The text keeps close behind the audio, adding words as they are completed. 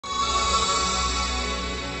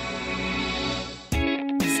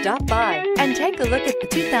Stop by and take a look at the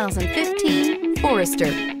 2015 Forester.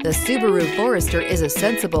 The Subaru Forester is a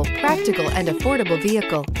sensible, practical, and affordable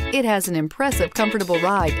vehicle. It has an impressive, comfortable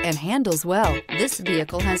ride and handles well. This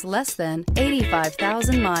vehicle has less than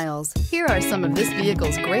 85,000 miles. Here are some of this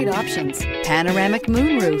vehicle's great options: panoramic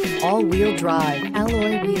moonroof, all-wheel drive,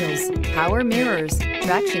 alloy wheels, power mirrors,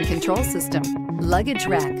 traction control system, luggage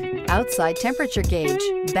rack, outside temperature gauge,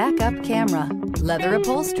 backup camera, leather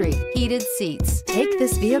upholstery, heated seats. Take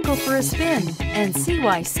this vehicle for a spin and see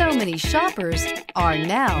why so many shoppers are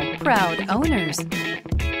now proud owners.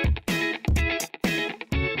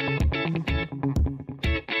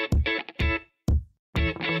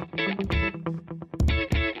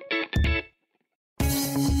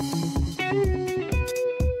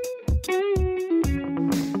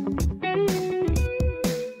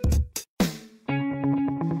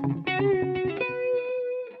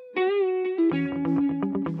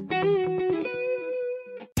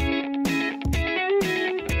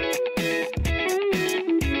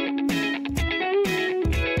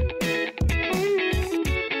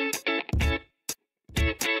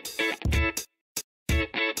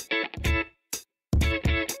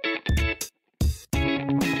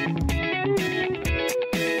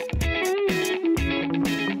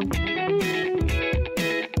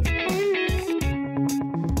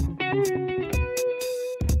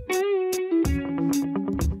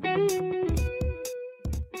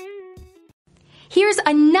 Here's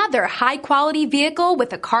another high-quality vehicle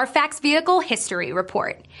with a Carfax Vehicle History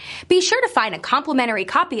Report. Be sure to find a complimentary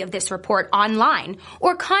copy of this report online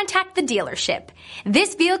or contact the dealership.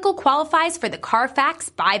 This vehicle qualifies for the Carfax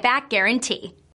Buyback Guarantee.